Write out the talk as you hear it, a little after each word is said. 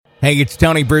Hey, it's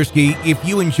Tony Bruschi. If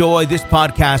you enjoy this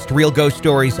podcast, Real Ghost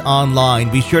Stories Online,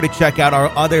 be sure to check out our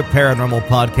other paranormal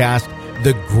podcast,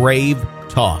 The Grave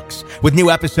Talks, with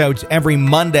new episodes every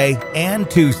Monday and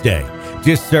Tuesday.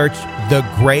 Just search The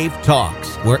Grave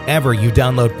Talks wherever you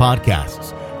download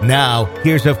podcasts. Now,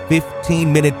 here's a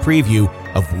 15-minute preview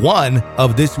of one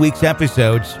of this week's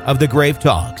episodes of The Grave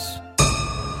Talks.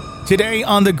 Today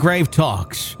on The Grave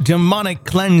Talks, demonic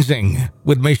cleansing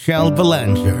with Michelle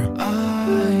Belanger.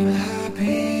 I'm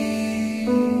happy,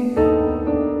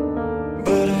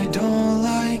 but I don't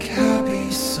like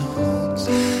happy songs.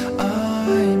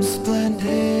 I'm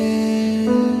splendid,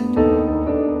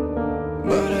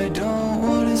 but I don't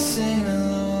want to sing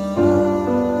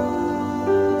along.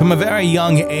 From a very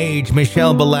young age,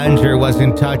 Michelle Belanger was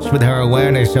in touch with her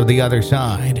awareness of the other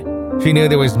side. She knew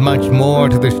there was much more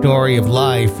to the story of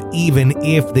life, even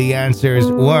if the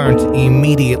answers weren't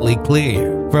immediately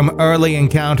clear. From early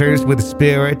encounters with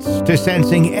spirits to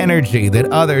sensing energy that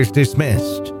others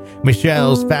dismissed,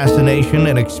 Michelle's fascination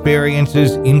and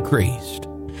experiences increased.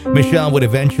 Michelle would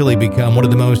eventually become one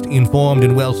of the most informed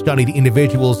and well-studied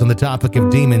individuals on the topic of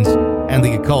demons and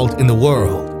the occult in the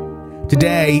world.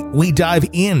 Today, we dive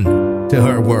in to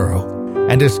her world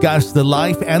and discuss the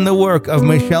life and the work of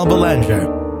Michelle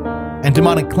Belanger and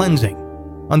demonic cleansing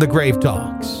on The Grave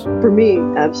Talks. For me,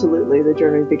 absolutely, the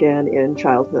journey began in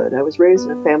childhood. I was raised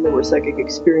in a family where psychic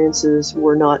experiences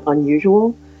were not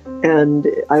unusual, and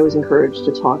I was encouraged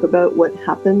to talk about what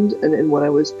happened and what I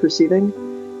was perceiving.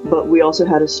 But we also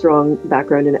had a strong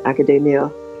background in academia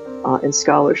and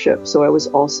scholarship, so I was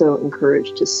also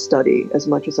encouraged to study as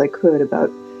much as I could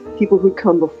about people who'd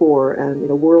come before and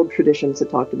world traditions that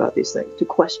talked about these things, to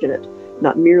question it,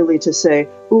 not merely to say,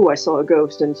 "Ooh, I saw a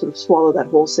ghost," and sort of swallow that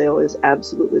wholesale is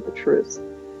absolutely the truth.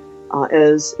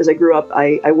 As I grew up,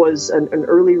 I was an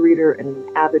early reader and an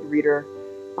avid reader,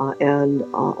 and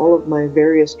all of my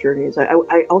various journeys.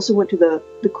 I also went to the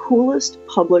coolest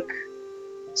public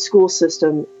school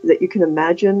system that you can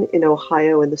imagine in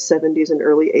Ohio in the 70s and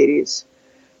early 80s,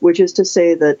 which is to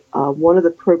say that one of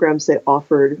the programs they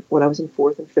offered when I was in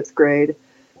 4th and 5th grade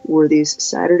were these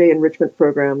Saturday enrichment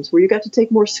programs where you got to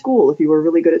take more school if you were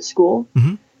really good at school.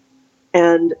 Mm-hmm.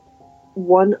 And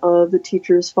one of the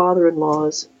teacher's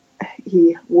father-in-laws,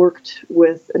 he worked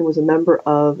with and was a member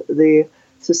of the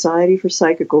Society for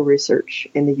Psychical Research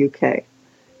in the UK.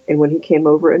 And when he came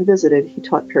over and visited, he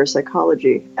taught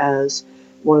parapsychology as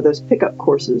one of those pickup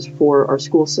courses for our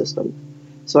school system.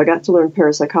 So I got to learn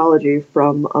parapsychology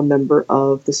from a member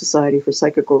of the Society for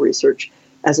Psychical Research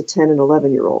as a 10 and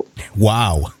 11-year-old.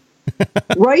 Wow.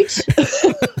 Right?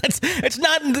 It's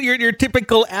not your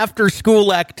typical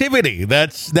after-school activity.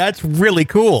 That's really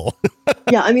cool.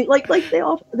 Yeah, I mean, like they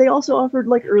also offered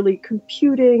like early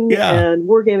computing and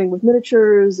wargaming with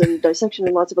miniatures and dissection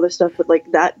and lots of other stuff. But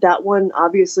like that one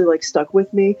obviously like stuck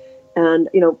with me. And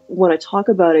when I talk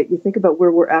about it, you think about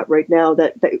where we're at right now.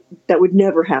 That would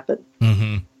never happen.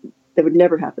 Mm-hmm. That would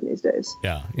never happen these days.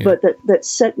 Yeah. But that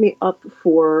set me up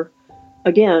for,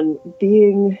 again,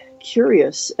 being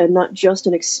curious and not just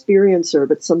an experiencer,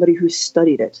 but somebody who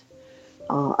studied it.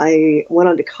 I went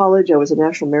on to college. I was a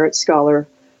National Merit Scholar,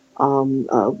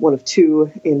 one of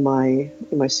two in my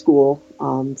school,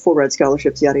 full ride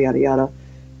scholarships, yada, yada, yada.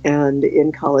 And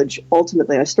in college,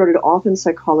 ultimately, I started off in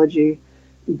psychology,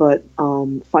 but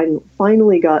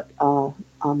finally got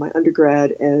my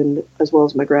undergrad and as well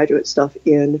as my graduate stuff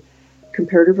in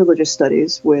comparative religious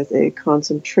studies with a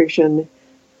concentration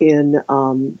in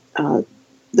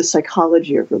the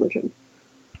psychology of religion.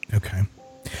 Okay.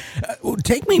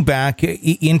 Take me back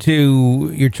into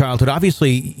your childhood.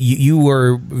 Obviously, you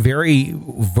were very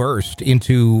versed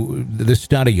into the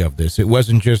study of this. It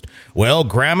wasn't just, well,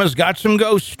 Grandma's got some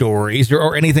ghost stories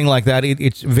or anything like that.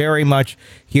 It's very much,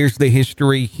 here's the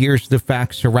history, here's the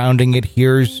facts surrounding it,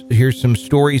 here's some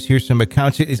stories, here's some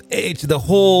accounts. It's the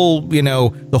whole,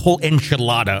 the whole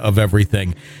enchilada of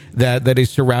everything that is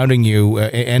surrounding you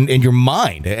and your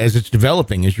mind as it's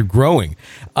developing, as you're growing.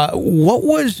 What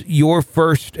was your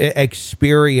first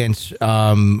experience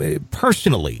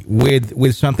personally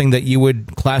with something that you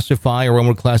would classify or one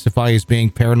would classify as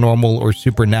being paranormal or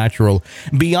supernatural,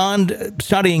 beyond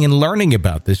studying and learning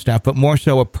about this stuff, but more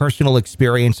so a personal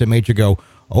experience that made you go,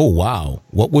 oh, wow,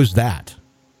 what was that?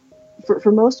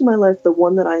 For most of my life, the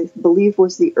one that I believe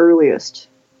was the earliest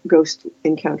ghost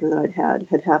encounter that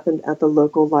had happened at the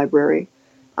local library.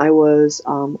 I was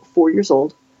 4 years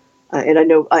old. And I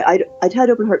know I'd had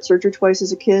open heart surgery twice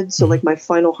as a kid. So like my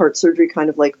final heart surgery kind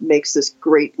of like makes this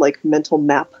great like mental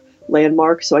map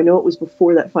landmark. So I know it was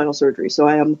before that final surgery. So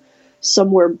I am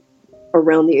somewhere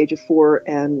around the age of 4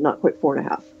 and not quite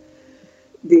 4.5.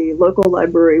 The local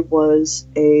library was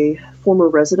a former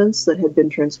residence that had been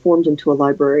transformed into a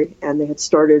library, and they had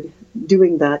started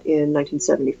doing that in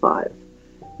 1975.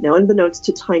 Now, unbeknownst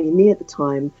to tiny me at the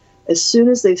time, as soon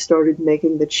as they started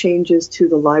making the changes to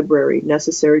the library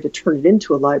necessary to turn it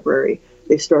into a library,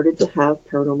 they started to have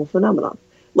paranormal phenomena,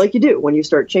 like you do when you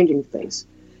start changing things.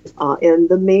 And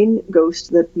the main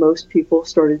ghost that most people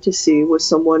started to see was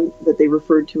someone that they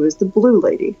referred to as the Blue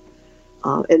Lady.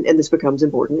 And this becomes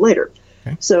important later.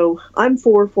 Okay. So I'm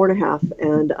 4.5,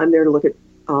 and I'm there to look at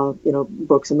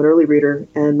books. I'm an early reader,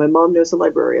 and my mom knows the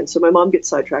librarian. So my mom gets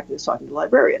sidetracked and is talking to the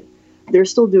librarian. They're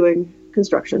still doing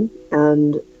construction,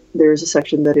 and there's a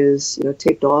section that is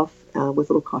taped off with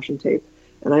little caution tape.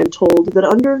 And I am told that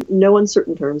under no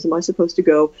uncertain terms am I supposed to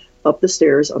go up the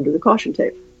stairs under the caution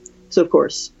tape. So, of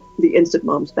course, the instant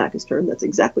mom's back is turned, that's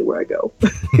exactly where I go,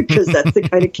 because that's the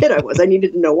kind of kid I was. I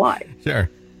needed to know why. Sure.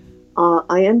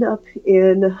 I end up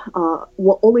in,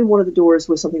 only one of the doors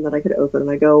was something that I could open, and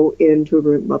I go into a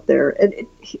room up there. And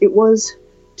it was,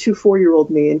 to 4-year-old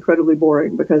me, incredibly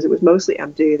boring, because it was mostly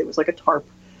empty. There was like a tarp,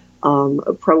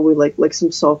 probably like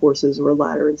some sawhorses or a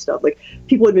ladder and stuff. Like,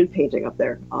 people had been painting up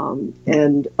there.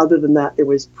 And other than that, there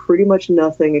was pretty much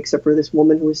nothing except for this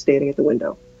woman who was standing at the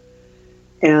window.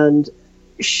 And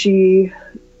she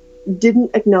didn't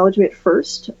acknowledge me at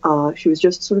first. She was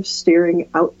just sort of staring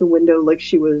out the window like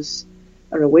she was,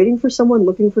 I don't know, waiting for someone,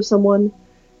 looking for someone.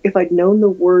 If I'd known the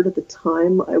word at the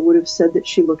time, I would have said that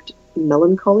she looked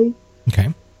melancholy.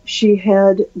 Okay. She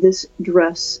had this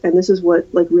dress, and this is what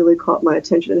really caught my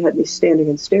attention and had me standing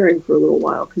and staring for a little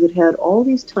while, because it had all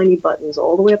these tiny buttons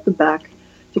all the way up the back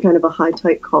to kind of a high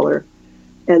tight collar,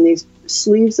 and these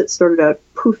sleeves that started out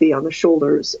poofy on the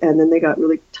shoulders, and then they got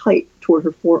really tight toward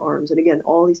her forearms, and again,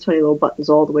 all these tiny little buttons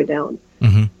all the way down.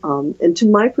 Mm-hmm. And to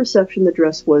my perception, the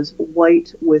dress was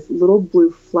white with little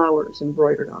blue flowers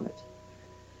embroidered on it.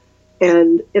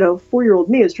 And 4-year-old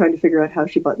me is trying to figure out how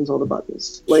she buttons all the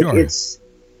buttons. Like, sure.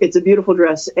 It's a beautiful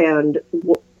dress, and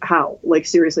how? Like,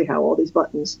 seriously, how all these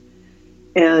buttons?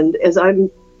 And as I'm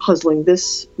puzzling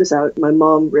this out, my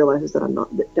mom realizes that I'm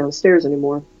not downstairs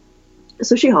anymore.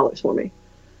 So she hollers for me.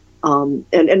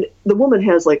 And the woman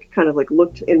has kind of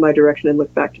looked in my direction and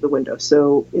looked back to the window.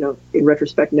 So, in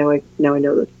retrospect, now I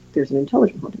know that there's an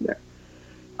intelligent haunting there.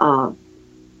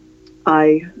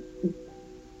 I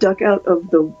duck out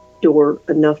of the door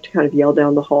enough to kind of yell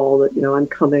down the hall that, I'm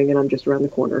coming and I'm just around the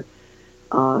corner.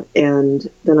 And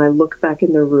then I look back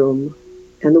in their room,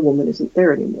 and the woman isn't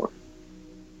there anymore.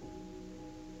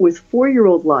 With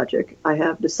 4-year-old logic, I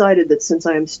have decided that since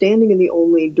I am standing in the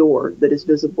only door that is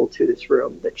visible to this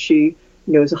room, that she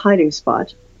knows a hiding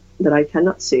spot that I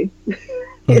cannot see,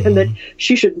 Mm-hmm. and that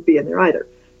she shouldn't be in there either.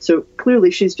 So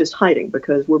clearly she's just hiding,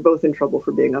 because we're both in trouble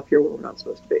for being up here where we're not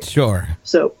supposed to be. Sure.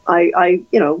 So I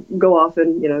go off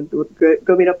and,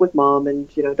 go meet up with mom and,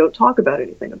 don't talk about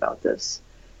anything about this.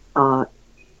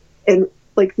 And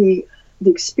the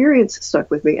experience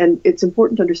stuck with me. And it's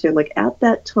important to understand, at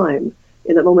that time,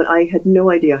 in that moment, I had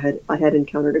no idea I had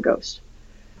encountered a ghost.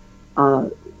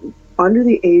 Under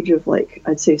the age of,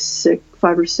 I'd say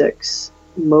 5 or 6,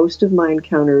 most of my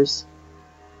encounters,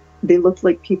 they looked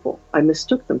like people. I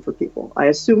mistook them for people. I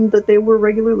assumed that they were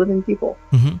regular living people.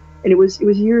 Mm-hmm. And it was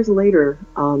years later,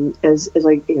 as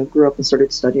I grew up and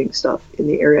started studying stuff in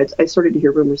the area, I started to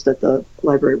hear rumors that the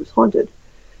library was haunted.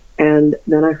 And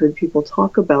then I heard people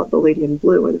talk about the lady in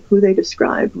blue, and who they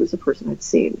described was the person I'd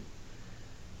seen.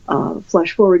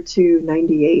 Flash forward to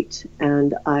 98,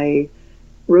 and I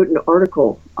wrote an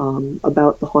article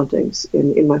about the hauntings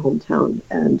in my hometown,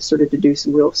 and started to do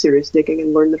some real serious digging,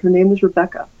 and learned that her name was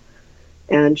Rebecca.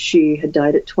 And she had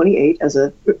died at 28 as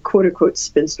a quote-unquote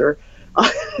spinster.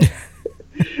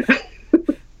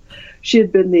 She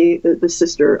had been the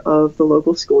sister of the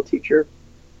local school teacher.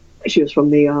 She was from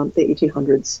the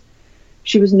 1800s.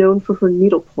 She was known for her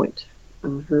needlepoint,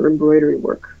 her embroidery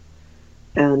work.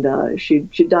 And she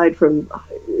died from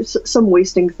some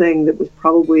wasting thing that was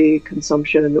probably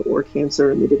consumption or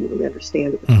cancer, and they didn't really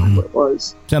understand at the time what it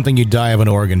was. Something you die of an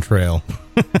Oregon Trail.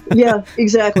 Yeah,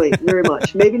 exactly. Very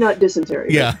much. Maybe not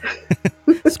dysentery. Yeah.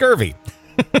 Scurvy.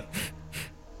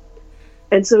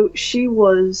 And so she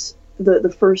was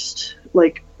the first,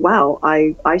 wow,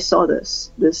 I saw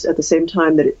this at the same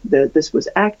time that this was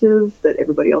active, that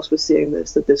everybody else was seeing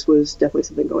this, that this was definitely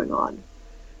something going on.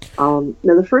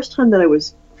 Now, the first time that I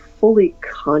was fully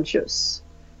conscious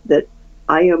that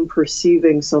I am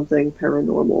perceiving something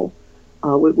paranormal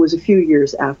was a few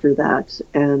years after that,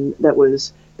 and that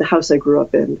was the house I grew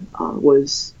up in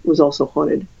was also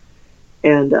haunted.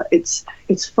 And it's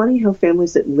funny how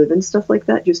families that live in stuff like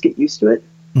that just get used to it.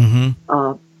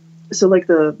 Mm-hmm. So like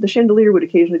the chandelier would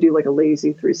occasionally do like a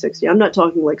lazy 360. I'm not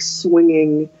talking like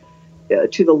swinging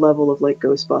to the level of like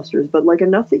Ghostbusters, but like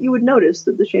enough that you would notice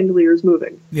that the chandelier is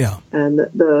moving. Yeah. And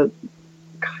the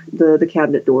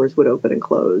cabinet doors would open and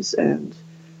close, and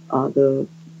the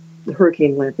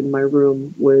hurricane lamp in my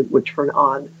room would turn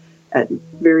on at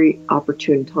very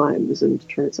opportune times and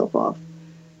turn itself off.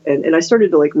 And I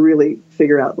started to like really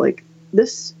figure out like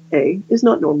this A is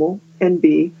not normal, and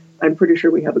B, I'm pretty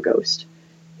sure we have a ghost.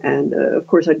 And of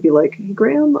course I'd be like, hey,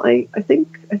 Graham, I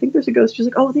think there's a ghost. She's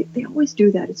like, oh, they always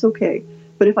do that. It's okay.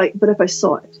 But if I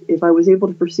saw it, if I was able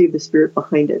to perceive the spirit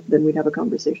behind it, then we'd have a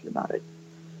conversation about it.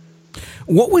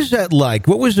 What was that like?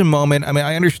 What was the moment? I mean,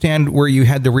 I understand where you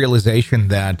had the realization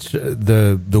that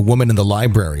the woman in the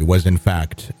library was in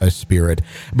fact a spirit,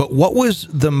 but what was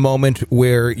the moment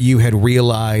where you had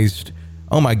realized,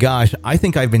 oh my gosh, I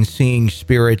think I've been seeing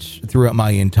spirits throughout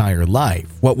my entire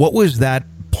life? What was that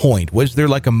point? Was there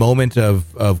like a moment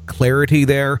of clarity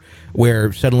there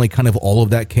where suddenly kind of all of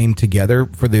that came together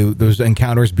for those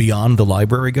encounters beyond the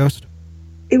library ghost?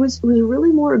 It was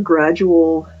really more a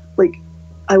gradual, like,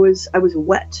 I was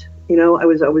wet, you know, I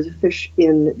was a fish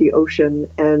in the ocean,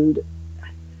 and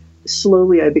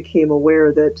slowly I became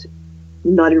aware that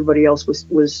not everybody else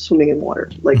was swimming in water.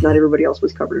 Like, not everybody else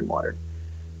was covered in water.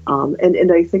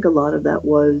 And I think a lot of that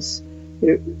was,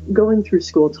 you know, going through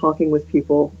school, talking with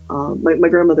people. My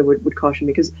grandmother would caution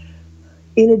me, because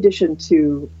in addition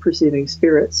to perceiving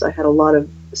spirits, I had a lot of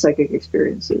psychic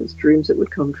experiences, dreams that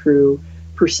would come true,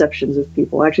 perceptions of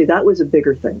people. Actually, that was a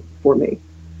bigger thing for me.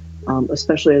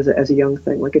 Especially as a young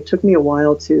thing. Like, it took me a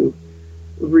while to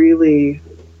really,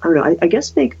 I don't know, I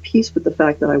guess make peace with the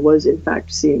fact that I was in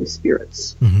fact seeing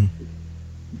spirits. Mm-hmm.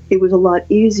 It was a lot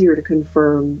easier to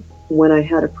confirm when I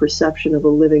had a perception of a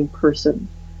living person,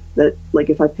 that, like,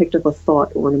 if I picked up a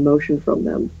thought or an emotion from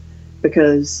them,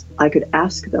 because I could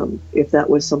ask them if that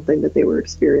was something that they were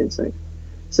experiencing.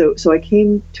 So I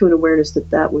came to an awareness that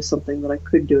that was something that I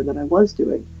could do and that I was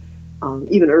doing.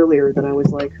 Even earlier, than I was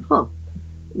like,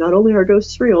 not only are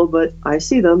ghosts real, but I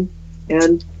see them,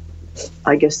 and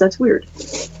I guess that's weird.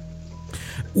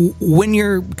 When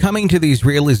you're coming to these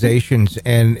realizations,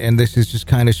 and this is just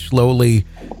kind of slowly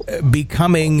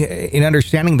becoming an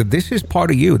understanding that this is part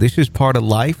of you, this is part of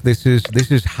life, this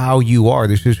is how you are,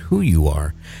 this is who you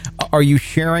are you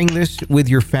sharing this with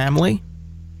your family?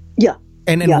 Yeah.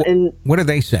 And what are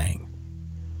they saying?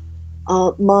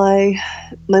 My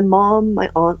mom, my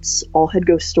aunts all had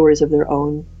ghost stories of their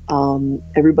own.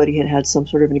 Everybody had some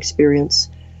sort of an experience.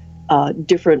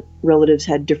 Different relatives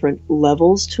had different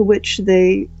levels to which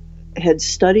they had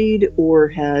studied or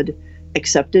had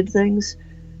accepted things.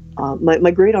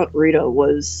 My great aunt Rita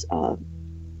was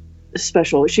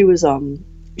special.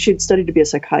 She'd studied to be a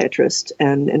psychiatrist,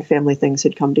 and family things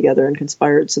had come together and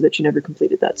conspired so that she never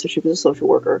completed that. So she was a social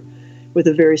worker with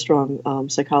a very strong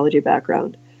psychology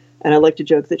background. And I like to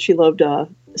joke that she loved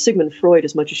Sigmund Freud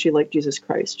as much as she liked Jesus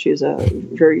Christ. She is a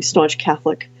very staunch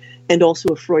Catholic and also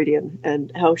a Freudian.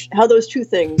 And how those two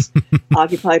things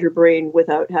occupied her brain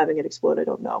without having it explode, I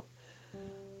don't know.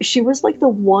 She was like the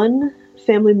one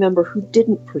family member who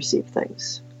didn't perceive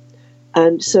things.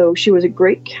 And so she was a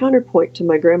great counterpoint to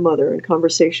my grandmother in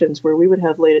conversations where we would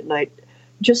have late at night,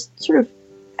 just sort of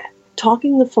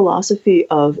talking the philosophy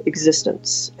of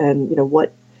existence and, you know,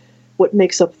 what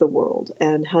makes up the world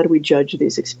and how do we judge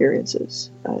these experiences.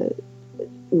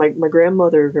 My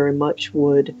grandmother very much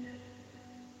would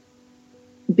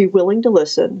be willing to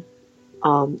listen,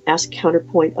 ask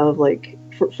counterpoint of, like,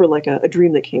 for like a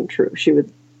dream that came true. She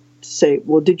would say,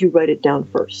 well, did you write it down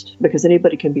first? Because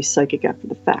anybody can be psychic after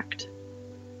the fact.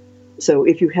 So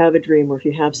if you have a dream or if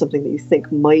you have something that you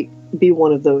think might be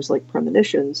one of those like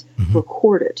premonitions,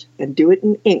 record it and do it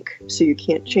in ink so you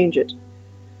can't change it.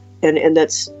 And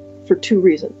that's for two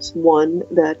reasons. One,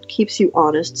 that keeps you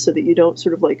honest so that you don't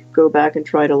sort of like go back and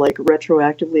try to like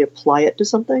retroactively apply it to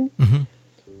something.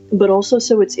 But also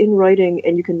so it's in writing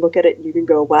and you can look at it and you can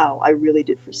go, wow, I really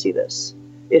did foresee this.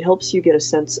 It helps you get a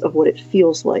sense of what it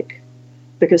feels like,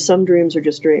 because some dreams are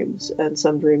just dreams and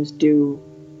some dreams do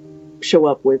show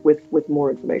up with more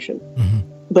information.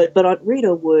 But Aunt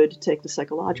Rita would take the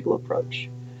psychological approach.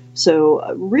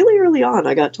 So really early on,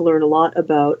 I got to learn a lot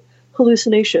about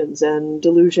hallucinations and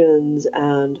delusions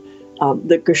and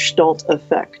the Gestalt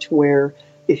effect, where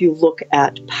if you look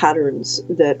at patterns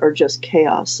that are just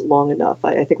chaos long enough,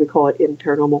 I think we call it in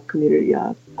paranormal community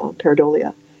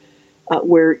pareidolia,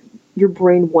 where your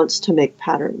brain wants to make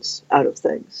patterns out of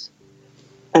things.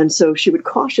 And so she would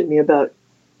caution me about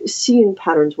seeing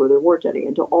patterns where there weren't any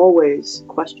and to always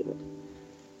question it.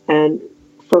 And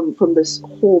from this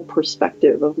whole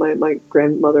perspective of my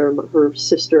grandmother, her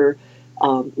sister,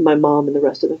 my mom and the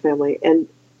rest of the family. And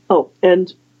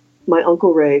my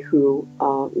Uncle Ray, who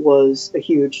was a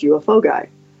huge UFO guy.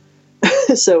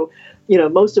 So,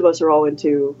 most of us are all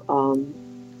into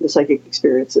the psychic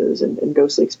experiences and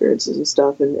ghostly experiences and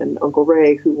stuff. And Uncle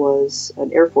Ray, who was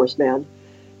an Air Force man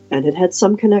and had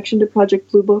some connection to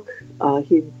Project Blue Book,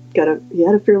 he had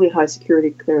a fairly high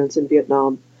security clearance in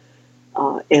Vietnam,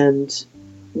 and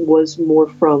was more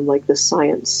from like the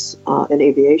science and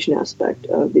aviation aspect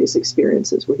of these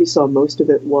experiences, where he saw most of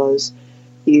it was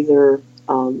either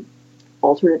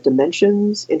alternate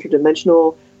dimensions,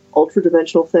 interdimensional,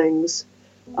 ultra-dimensional things,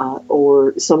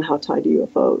 or somehow tied to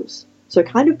UFOs. So I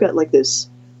kind of got like this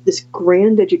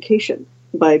grand education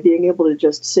by being able to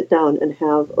just sit down and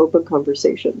have open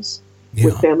conversations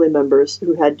with family members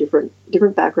who had different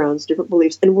backgrounds, different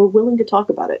beliefs, and were willing to talk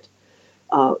about it.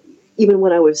 Even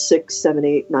when I was 6, 7,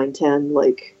 8, 9, 10,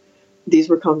 like these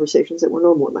were conversations that were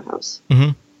normal in my house.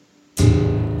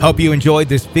 Mm-hmm. Hope you enjoyed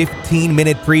this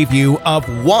 15-minute preview of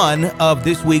one of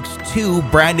this week's 2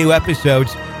 brand new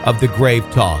episodes of The Grave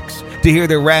Talks. To hear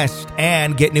the rest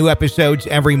and get new episodes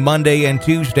every Monday and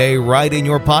Tuesday right in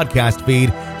your podcast feed,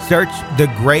 search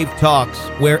The Grave Talks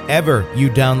wherever you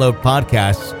download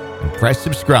podcasts and press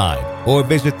subscribe, or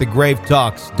visit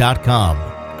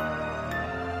thegravetalks.com.